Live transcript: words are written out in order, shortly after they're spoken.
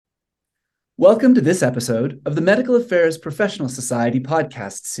Welcome to this episode of the Medical Affairs Professional Society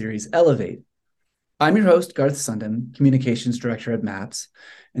podcast series, Elevate. I'm your host, Garth Sundin, Communications Director at MAPS.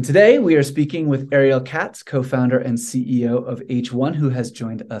 And today we are speaking with Ariel Katz, co-founder and CEO of H1, who has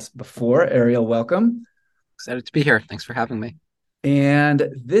joined us before. Ariel, welcome. Excited to be here. Thanks for having me. And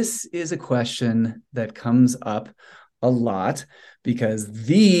this is a question that comes up a lot because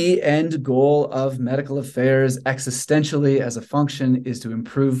the end goal of medical affairs existentially as a function is to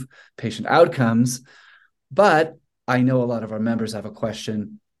improve patient outcomes. But I know a lot of our members have a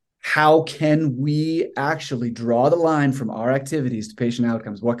question. How can we actually draw the line from our activities to patient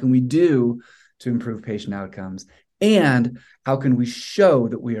outcomes? What can we do to improve patient outcomes? And how can we show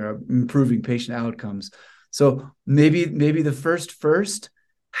that we are improving patient outcomes? So maybe the first,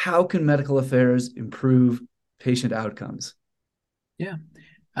 how can medical affairs improve patient outcomes? Yeah.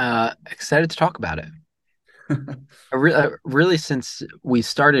 Excited to talk about it. Really, since we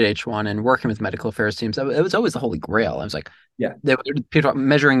started H1 and working with medical affairs teams, it was always the holy grail. I was like, Yeah. people are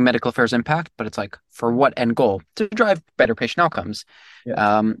measuring medical affairs impact, but it's like, for what end goal? To drive better patient outcomes. Yeah.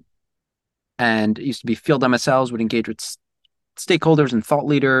 Um, and it used to be field MSLs would engage with stakeholders and thought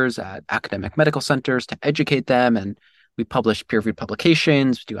leaders at academic medical centers to educate them. And we publish peer-reviewed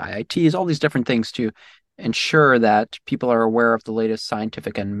publications, do IITs, all these different things to ensure that people are aware of the latest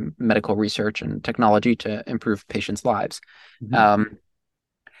scientific and medical research and technology to improve patients' lives. Mm-hmm. Um,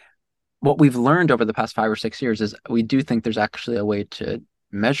 what we've learned over the past 5 or 6 years is we do think there's actually a way to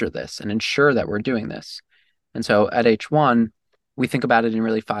measure this and ensure that we're doing this. And so at H1, we think about it in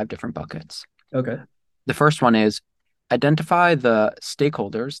really 5 different buckets. Okay. The first one is identify the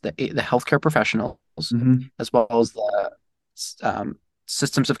stakeholders, the healthcare professionals, Mm-hmm. as well as the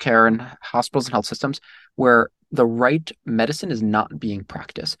systems of care and hospitals and health systems where the right medicine is not being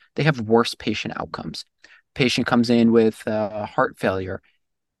practiced. They have worse patient outcomes. Patient comes in with heart failure.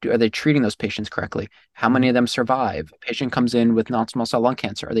 Are they treating those patients correctly? How Mm-hmm. many of them survive? A patient comes in with non-small cell lung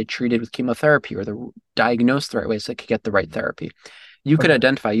cancer. Are they treated with chemotherapy or they're diagnosed the right way so they could get the right therapy? You could Okay.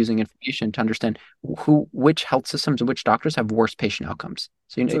 identify using information to understand which health systems and which doctors have worse patient outcomes.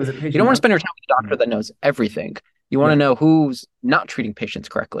 So So is it you don't patient want to out? spend your time with a doctor that knows everything. You want to Yeah. know who's not treating patients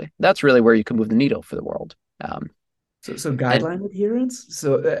correctly. That's really where you can move the needle for the world. So And guideline adherence.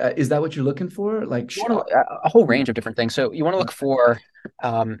 So is that what you're looking for? Like, you want to a whole range of different things. So you want to look for,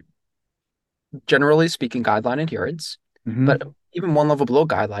 um, generally speaking, guideline adherence, but mm-hmm. even one level below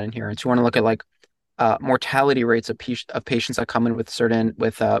guideline adherence, you want to look at like mortality rates of patients that come in with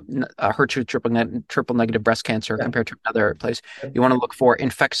HER2 triple negative breast cancer Yeah. compared to another place. You want to look for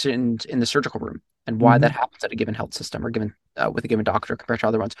infections in the surgical room and why that Mm-hmm. happens at a given health system or given with a given doctor compared to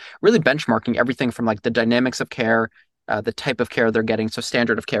other ones. Really benchmarking everything from like the dynamics of care, the type of care they're getting, so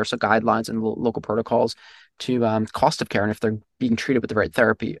standard of care, so guidelines and local protocols, to cost of care and if they're being treated with the right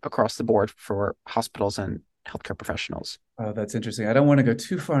therapy across the board for hospitals and healthcare professionals. Oh, that's interesting. I don't want to go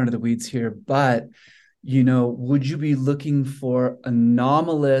too far into the weeds here, but would you be looking for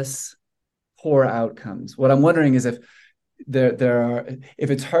anomalous poor outcomes? What I'm wondering is if there are if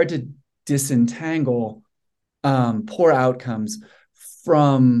it's hard to disentangle poor outcomes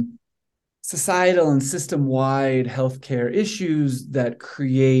from societal and system-wide healthcare issues that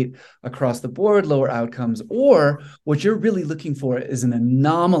create across the board lower outcomes, or what you're really looking for is an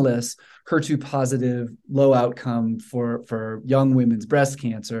anomalous HER2 positive low outcome for young women's breast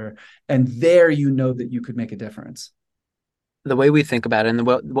cancer, and there that you could make a difference. The way we think about it and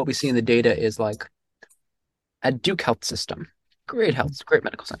what we see in the data is like at Duke Health System, great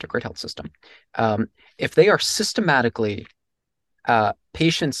medical center, great health system. If they are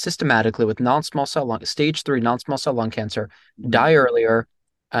patients systematically with stage 3 non-small cell lung cancer Mhm. die earlier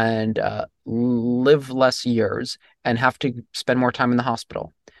and live less years and have to spend more time in the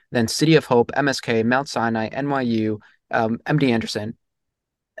hospital than City of Hope, MSK, Mount Sinai, NYU, MD Anderson,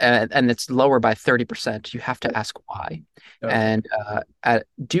 and it's lower by 30%. You have to ask why. Okay. And at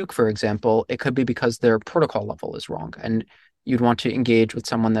Duke, for example, it could be because their protocol level is wrong. And you'd want to engage with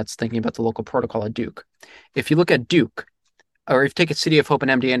someone that's thinking about the local protocol at Duke. If you look at Duke, or if you take a City of Hope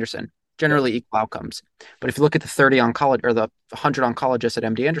and MD Anderson, Yep. generally equal outcomes. But if you look at the 30 oncology or the 100 oncologists at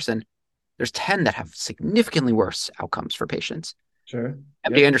MD Anderson, there's 10 that have significantly worse outcomes for patients. Sure.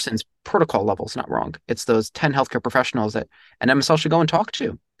 MD Yep. Anderson's protocol level is not wrong. It's those 10 healthcare professionals that an MSL should go and talk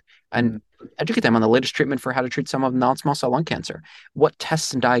to and Mm. educate them on the latest treatment for how to treat some of non-small cell lung cancer. What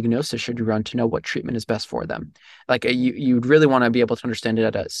tests and diagnosis should you run to know what treatment is best for them? Like you'd really want to be able to understand it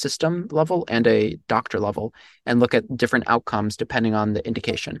at a system level and a doctor level and look at different outcomes depending on the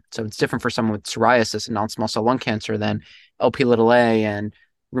indication. So it's different for someone with psoriasis and non-small cell lung cancer than LP little a and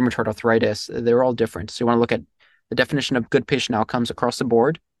rheumatoid arthritis. They're all different. So you want to look at the definition of good patient outcomes across the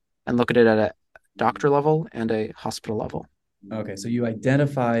board and look at it at a doctor level and a hospital level. Okay, so you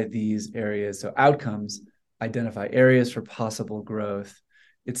identify these areas, so outcomes, identify areas for possible growth.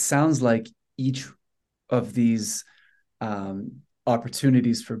 It sounds like each of these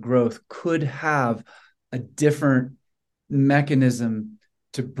opportunities for growth could have a different mechanism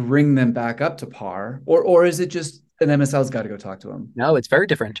to bring them back up to par, or is it just an MSL's got to go talk to them? No, it's very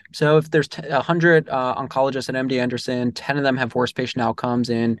different. So if there's 100 oncologists at MD Anderson, 10 of them have worse patient outcomes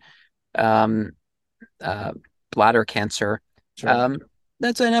in um, uh, bladder cancer. Sure. Um,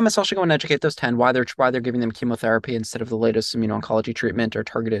 that's an MSL should go and educate those 10 why they're giving them chemotherapy instead of the latest immuno-oncology treatment or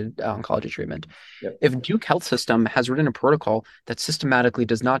targeted oncology treatment. Yep. If Duke Health System has written a protocol that systematically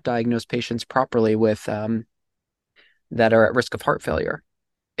does not diagnose patients properly with that are at risk of heart failure,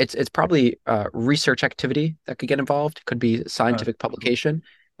 it's probably research activity that could get involved. It could be scientific publication.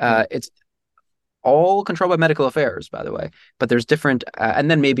 Yeah. It's all controlled by medical affairs, by the way. But there's different, and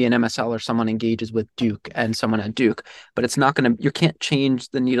then maybe an MSL or someone engages with Duke and someone at Duke. But it's not going to, you can't change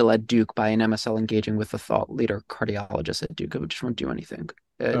the needle at Duke by an MSL engaging with a thought leader cardiologist at Duke. It just won't do anything.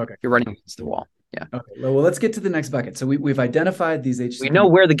 Okay. You're running against the wall. Yeah. Okay. Well, let's get to the next bucket. So we've identified these We HCP. know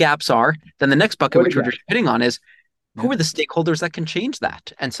where the gaps are. Then the next bucket, which we're just hitting on, is who Yeah. are the stakeholders that can change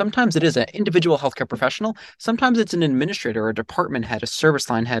that? And sometimes it is an individual healthcare professional. Sometimes it's an administrator, a department head, a service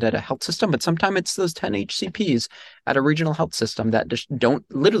line head at a health system. But sometimes it's those 10 HCPs at a regional health system that just don't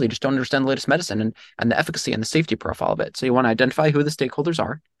understand the latest medicine and the efficacy and the safety profile of it. So you want to identify who the stakeholders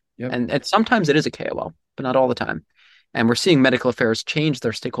are. Yep. And sometimes it is a KOL, but not all the time. And we're seeing medical affairs change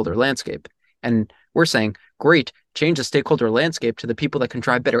their stakeholder landscape. And we're saying, great, change the stakeholder landscape to the people that can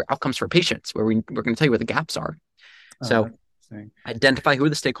drive better outcomes for patients, where we're going to tell you where the gaps are. So identify who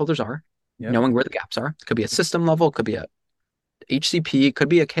the stakeholders are, Yep. knowing where the gaps are. It could be a system level, it could be a HCP, it could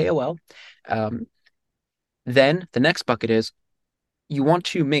be a KOL. Then the next bucket is you want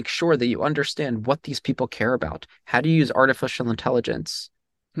to make sure that you understand what these people care about. How do you use artificial intelligence,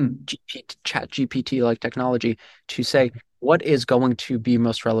 chat GPT like technology to say what is going to be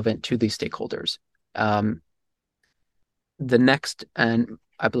most relevant to these stakeholders? The next and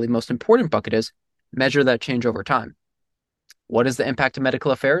I believe most important bucket is measure that change over time. What is the impact of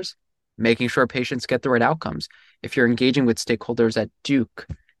medical affairs? Making sure patients get the right outcomes. If you're engaging with stakeholders at Duke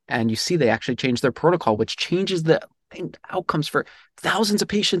and you see they actually change their protocol, which changes the outcomes for thousands of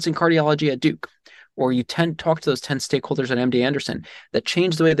patients in cardiology at Duke, or you talk to those 10 stakeholders at MD Anderson that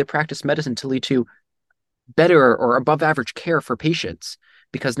change the way they practice medicine to lead to better or above average care for patients,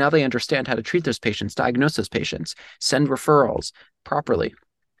 because now they understand how to treat those patients, diagnose those patients, send referrals properly.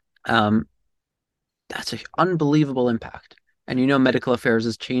 That's an unbelievable impact. And medical affairs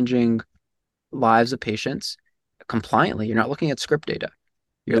is changing lives of patients compliantly. You're not looking at script data.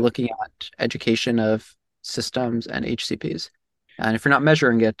 You're looking at education of systems and HCPs. And if you're not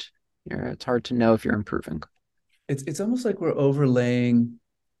measuring it, it's hard to know if you're improving. It's almost like we're overlaying.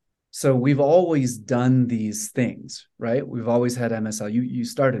 So we've always done these things, right? We've always had MSL. You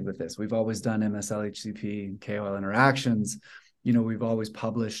started with this. We've always done MSL, HCP, and KOL interactions. We've always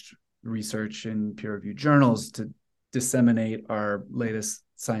published research in peer-reviewed journals to disseminate our latest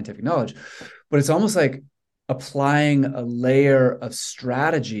scientific knowledge. But it's almost like applying a layer of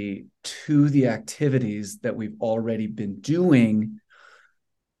strategy to the activities that we've already been doing,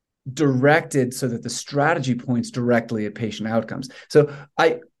 directed so that the strategy points directly at patient outcomes. So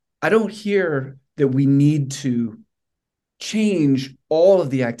I don't hear that we need to change all of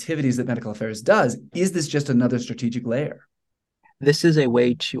the activities that medical affairs does. Is this just another strategic layer? This is a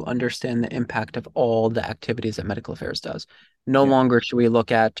way to understand the impact of all the activities that medical affairs does. No longer should we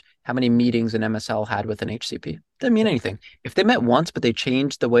look at how many meetings an MSL had with an HCP. Doesn't mean anything. If they met once, but they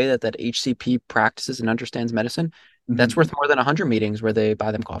changed the way that HCP practices and understands medicine, that's worth more than 100 meetings where they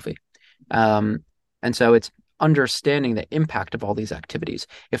buy them coffee. And so it's understanding the impact of all these activities.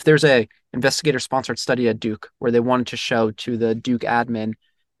 If there's a investigator-sponsored study at Duke where they wanted to show to the Duke admin,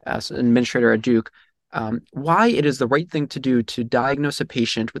 administrator at Duke, why it is the right thing to do to diagnose a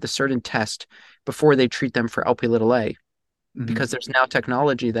patient with a certain test before they treat them for Lp(a), because there's now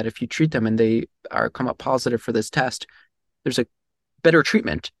technology that if you treat them and they come up positive for this test, there's a better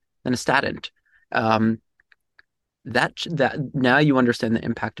treatment than a statin. That now you understand the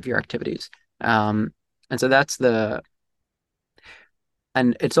impact of your activities, and so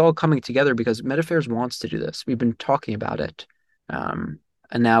and it's all coming together because MedAffairs wants to do this. We've been talking about it, and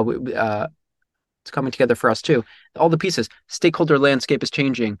now it's coming together for us too. All the pieces, stakeholder landscape is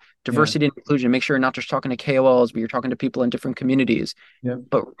changing, diversity and inclusion. Make sure you're not just talking to KOLs, but you're talking to people in different communities.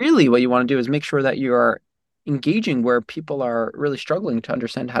 But really what you want to do is make sure that you are engaging where people are really struggling to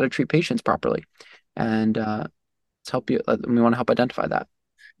understand how to treat patients properly. And we want to help identify that.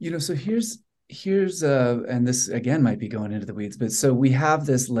 So here's and this again might be going into the weeds, but so we have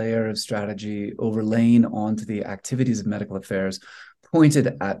this layer of strategy overlaying onto the activities of medical affairs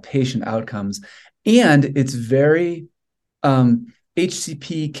pointed at patient outcomes, and it's very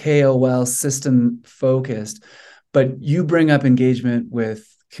HCP KOL system focused, but you bring up engagement with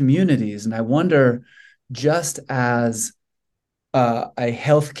communities, and I wonder, just as a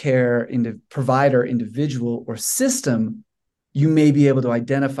healthcare provider, individual, or system, you may be able to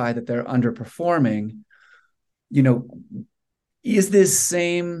identify that they're underperforming. Is this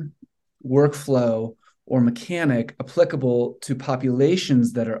same workflow or mechanic applicable to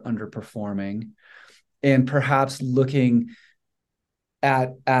populations that are underperforming, and perhaps looking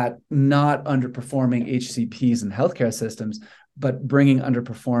at not underperforming HCPs and healthcare systems, but bringing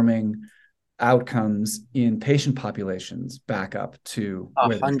underperforming outcomes in patient populations back up to where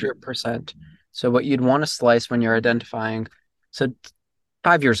they should? 100%. So what you'd want to slice when you're identifying, so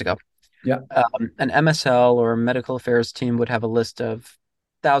 5 years ago, Yeah. an MSL or medical affairs team would have a list of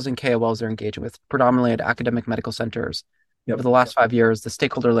 1,000 KOLs they're engaging with, predominantly at academic medical centers. Yep. Over the last 5 years, the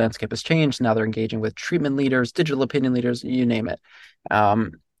stakeholder landscape has changed. Now they're engaging with treatment leaders, digital opinion leaders, you name it.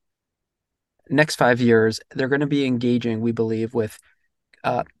 Next 5 years, they're going to be engaging, we believe, with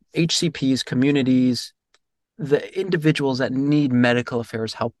HCPs, communities, the individuals that need medical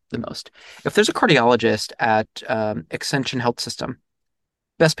affairs help the most. If there's a cardiologist at Extension Health System,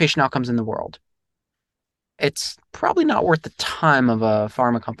 best patient outcomes in the world, it's probably not worth the time of a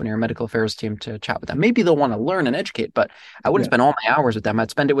pharma company or medical affairs team to chat with them. Maybe they'll want to learn and educate, but I wouldn't spend all my hours with them.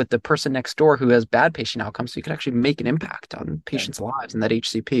 I'd spend it with the person next door who has bad patient outcomes, so you could actually make an impact on patients' lives in that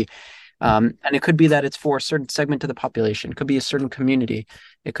HCP. And it could be that it's for a certain segment of the population. It could be a certain community.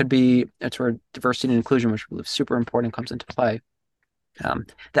 It could be it's where diversity and inclusion, which we believe is super important, comes into play.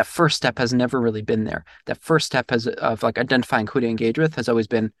 That first step has never really been there. That first step of like identifying who to engage with has always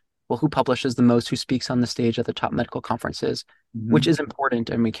been, well, who publishes the most, who speaks on the stage at the top medical conferences, which is important,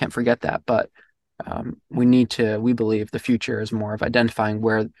 and we can't forget that. But we believe the future is more of identifying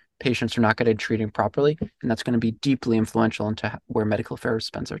where patients are not getting treated properly, and that's going to be deeply influential into where medical affairs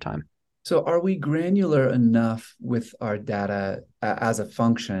spends their time. So are we granular enough with our data as a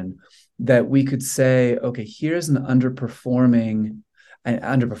function that we could say, okay, here's an underperforming,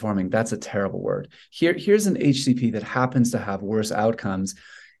 that's a terrible word. Here's an HCP that happens to have worse outcomes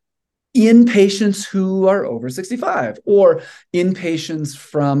in patients who are over 65, or in patients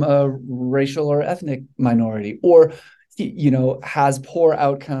from a racial or ethnic minority, or, has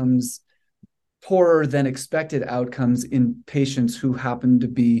poorer than expected outcomes in patients who happen to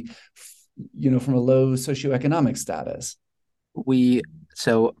be, from a low socioeconomic status.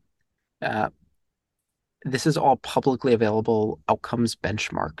 This is all publicly available outcomes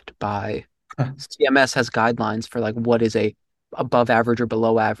benchmarked by CMS has guidelines for like what is a above average or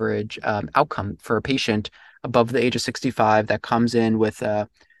below average outcome for a patient above the age of 65 that comes in with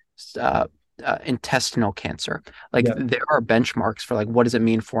intestinal cancer. There are benchmarks for like what does it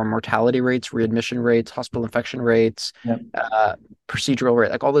mean for mortality rates, readmission rates, hospital infection rates, procedural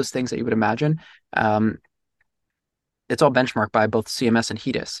rate, like all those things that you would imagine. It's all benchmarked by both CMS and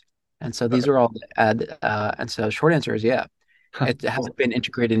HEDIS. And so these are all and so short answer is yeah. It hasn't been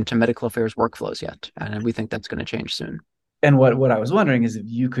integrated into medical affairs workflows yet, and we think that's going to change soon. And what I was wondering is if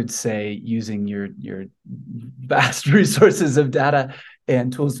you could say, using your vast resources of data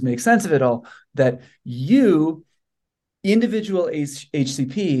and tools to make sense of it all, that you, individual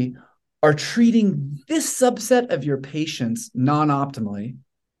HCP, are treating this subset of your patients non-optimally,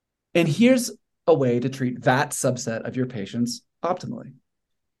 and here's a way to treat that subset of your patients optimally.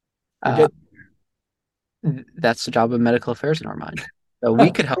 That's the job of medical affairs in our mind. So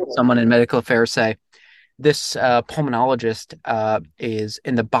we could help someone in medical affairs say, this pulmonologist is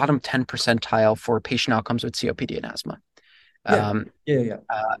in the bottom 10 percentile for patient outcomes with COPD and asthma.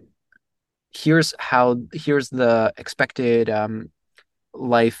 Here's the expected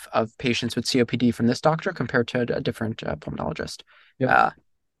life of patients with COPD from this doctor compared to a different pulmonologist.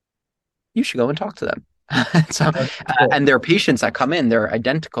 You should go and talk to them. And there are patients that come in, they're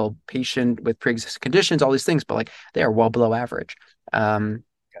identical patient with pre-existing conditions, all these things, but like they are well below average.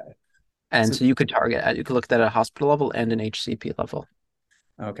 So you could look at that at a hospital level and an HCP level.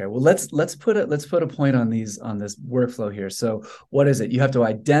 Okay, well let's put a point on this workflow here. So what is it? You have to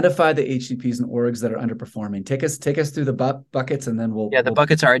identify the HCPs and orgs that are underperforming. Take us through the buckets, and then the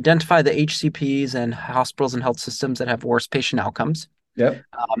buckets are identify the HCPs and hospitals and health systems that have worse patient outcomes.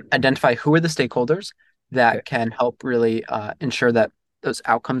 Identify who are the stakeholders that can help really ensure that those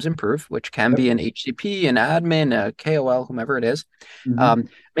outcomes improve, which can be an HCP, an admin, a KOL, whomever it is.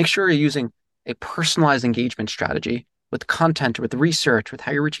 Make sure you're using a personalized engagement strategy with content, with research, with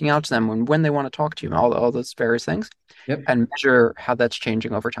how you're reaching out to them, when they want to talk to you, all those various things, Yep. and measure how that's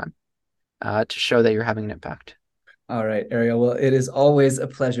changing over time to show that you're having an impact. All right, Ariel. Well, it is always a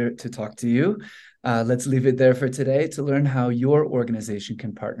pleasure to talk to you. Let's leave it there for today. To learn how your organization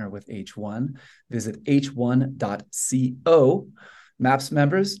can partner with H1, visit h1.co. MAPS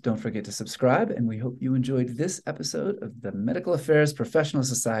members, don't forget to subscribe, and we hope you enjoyed this episode of the Medical Affairs Professional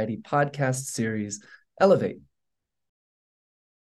Society podcast series, Elevate.